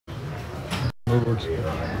No,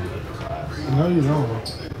 you don't.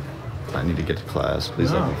 I need to get to class. Please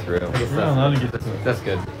let me through. You're not allowed to get this. That's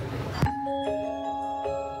good.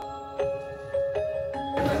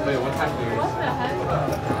 Wait, what time do you? What the heck?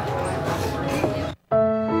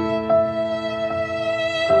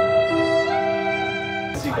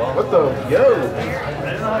 What the? Yo!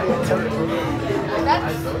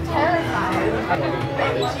 That's terrifying.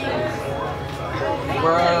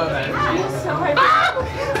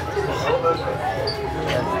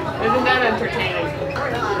 Isn't that entertaining?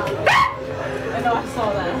 I know, I saw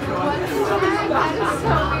that.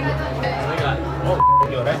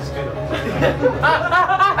 Yo, that's good.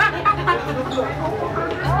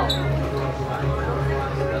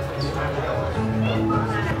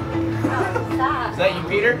 Is that you,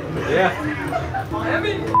 Peter? Yeah.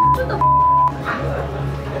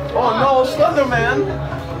 Oh no, Slenderman!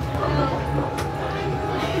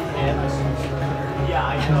 Yeah, I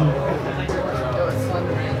know.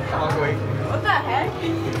 What the heck?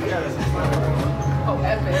 Oh,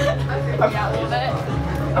 epic. Yeah, a little bit.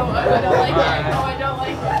 Oh, I don't like it. Oh, I don't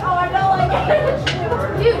like it. Oh, I don't like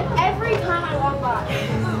it. Dude, every time I walk by.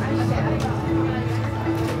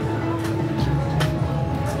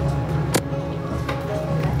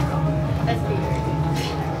 That's Peter.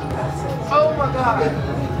 Oh my god.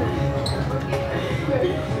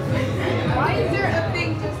 Why is there a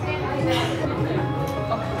thing just standing there?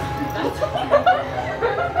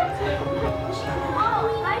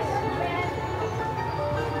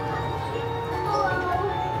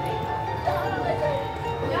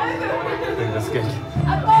 I think that's good.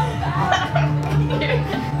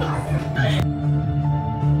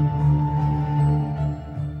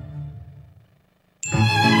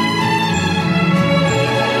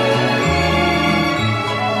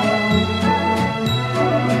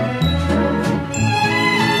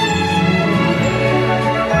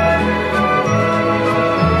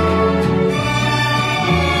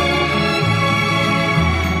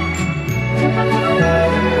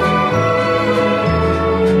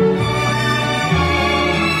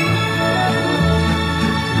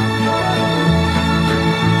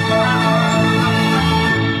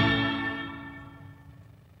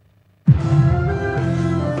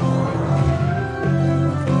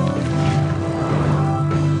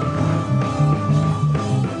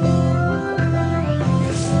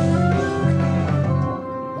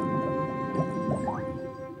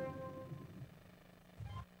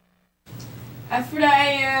 Effort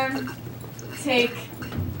AM, take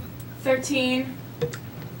 13.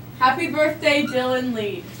 Happy birthday, Dylan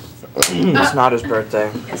Lee. It's not his birthday.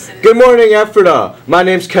 Yes, it is. Good morning, Ephrata. My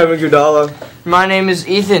name's Kevin Gudala. My name is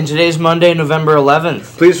Ethan. Today's Monday, November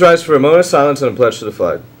 11th. Please rise for a moment of silence and a pledge to the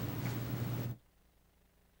flag.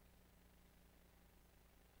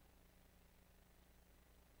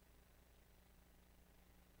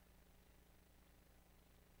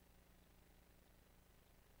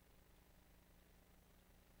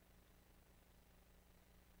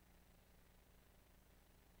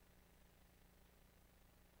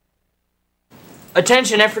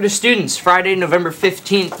 Attention, Ephrata students. Friday, November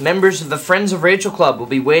 15th, members of the Friends of Rachel Club will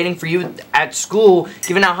be waiting for you at school,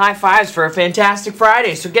 giving out high fives for a fantastic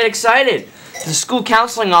Friday, so get excited. The school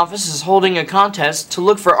counseling office is holding a contest to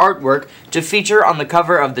look for artwork to feature on the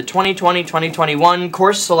cover of the 2020-2021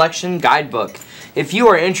 course selection guidebook. If you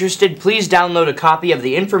are interested, please download a copy of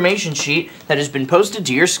the information sheet that has been posted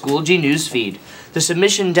to your Schoology newsfeed. The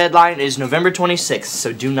submission deadline is November 26th,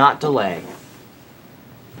 so do not delay.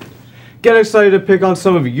 Get excited to pick on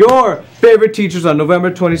some of your favorite teachers on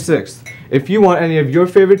November 26th. If you want any of your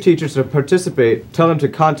favorite teachers to participate, tell them to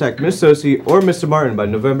contact Miss Sosi or Mr. Martin by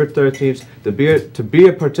November 13th to be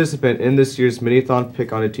a participant in this year's Mini-thon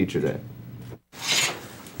Pick on a Teacher Day.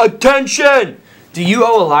 Attention! Do you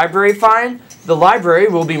owe a library fine? The library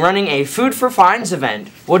will be running a Food for Fines event.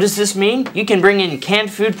 What does this mean? You can bring in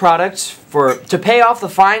canned food products to pay off the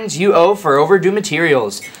fines you owe for overdue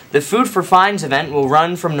materials. The Food for Fines event will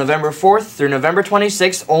run from November 4th through November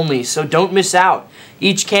 26th only, so don't miss out.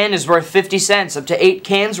 Each can is worth 50 cents, up to 8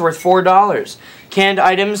 cans worth $4. Canned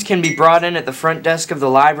items can be brought in at the front desk of the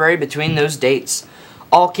library between those dates.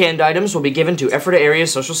 All canned items will be given to Ephrata Area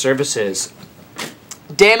Social Services.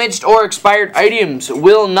 Damaged or expired items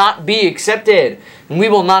will not be accepted, and we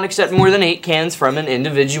will not accept more than 8 cans from an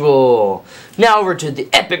individual. Now over to the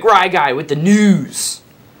Epic Rye Guy with the news.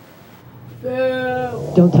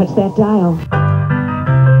 Don't touch that dial.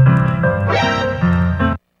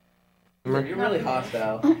 You're really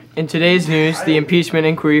hostile. In today's news, the impeachment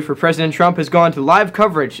inquiry for President Trump has gone to live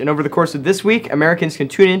coverage, and over the course of this week, Americans can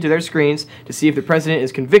tune into their screens to see if the president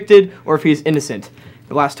is convicted or if he is innocent.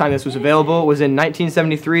 The last time this was available was in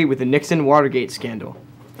 1973 with the Nixon-Watergate scandal.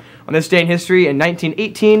 On this day in history, in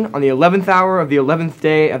 1918, on the 11th hour of the 11th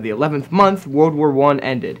day of the 11th month, World War I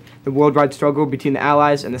ended. The worldwide struggle between the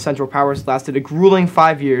Allies and the Central Powers lasted a grueling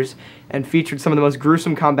 5 years and featured some of the most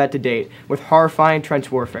gruesome combat to date, with horrifying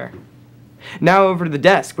trench warfare. Now over to the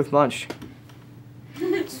desk with lunch.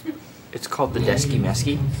 It's called the Desky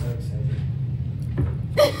Mesky.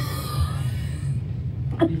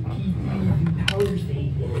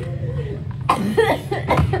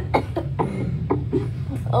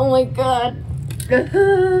 Oh my god.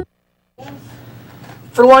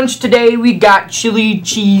 For lunch today, we got chili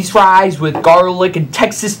cheese fries with garlic and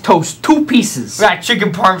Texas toast, 2 pieces. We got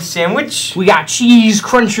chicken parm sandwich. We got cheese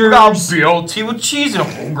crunchers. We got BLT with cheese and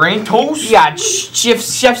whole grain toast. We got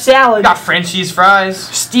chef salad. We got French cheese fries.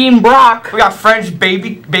 Steamed brock. We got French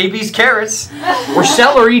baby's carrots. Or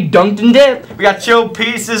celery dunked in dip. We got chilled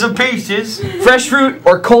pieces of peaches. Fresh fruit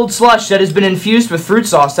or cold slush that has been infused with fruit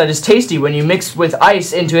sauce that is tasty when you mix with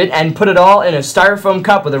ice into it and put it all in a styrofoam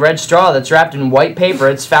cup with a red straw that's wrapped in white paper.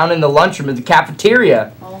 It's found in the lunchroom at the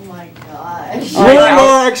cafeteria. Oh my gosh.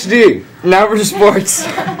 More XD. Now we're to sports.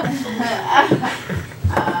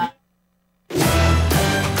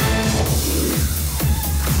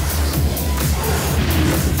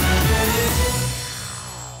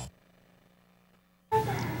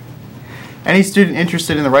 Any student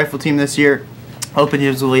interested in the rifle team this year,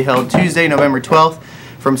 openings will be held Tuesday, November 12th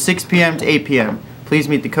from 6 p.m. to 8 p.m. Please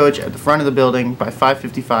meet the coach at the front of the building by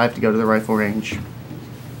 5:55 to go to the rifle range.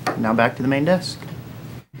 Now back to the main desk.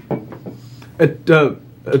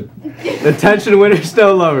 Attention winter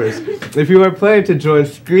snow lovers. If you are planning to join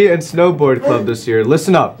Ski and Snowboard Club this year,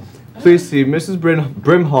 listen up. Please see Mrs.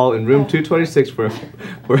 Brimhall in room 226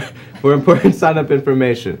 for important sign-up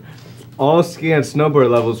information. All ski and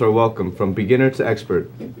snowboard levels are welcome, from beginner to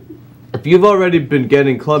expert. If you've already been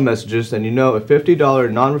getting club messages, then you know a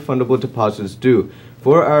 $50 non-refundable deposit is due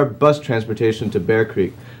for our bus transportation to Bear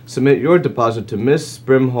Creek. Submit your deposit to Miss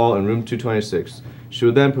Brimhall in room 226. She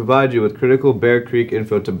will then provide you with critical Bear Creek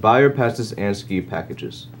info to buy your passes and ski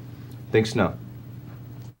packages. Thanks now.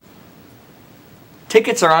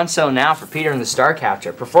 Tickets are on sale now for Peter and the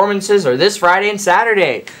Starcatcher. Performances are this Friday and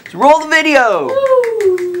Saturday. So roll the video!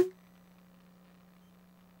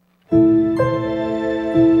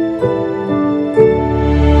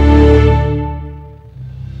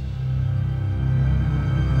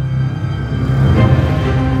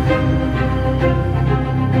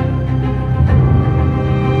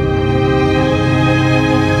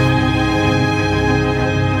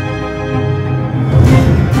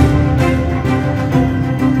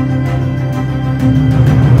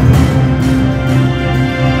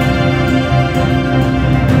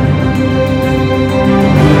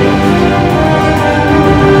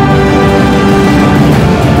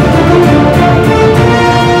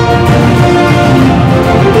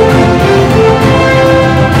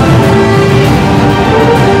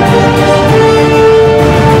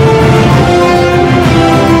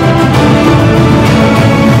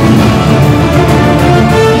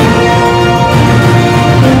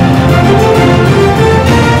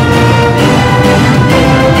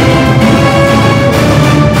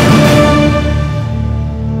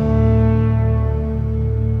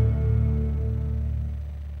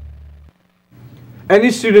 Any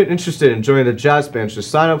student interested in joining the jazz band should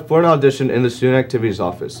sign up for an audition in the Student Activities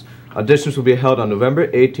Office. Auditions will be held on November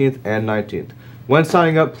 18th and 19th. When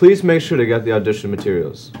signing up, please make sure to get the audition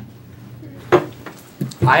materials.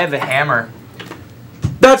 I have a hammer.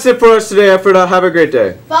 That's it for us today, Ephrata. Have a great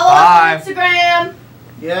day. Follow us on Instagram.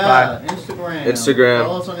 Yeah, Bye. Instagram. Instagram.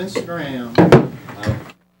 Follow us on Instagram.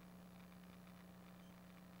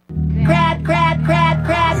 Crab, crab, crab,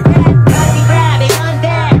 crab, crab.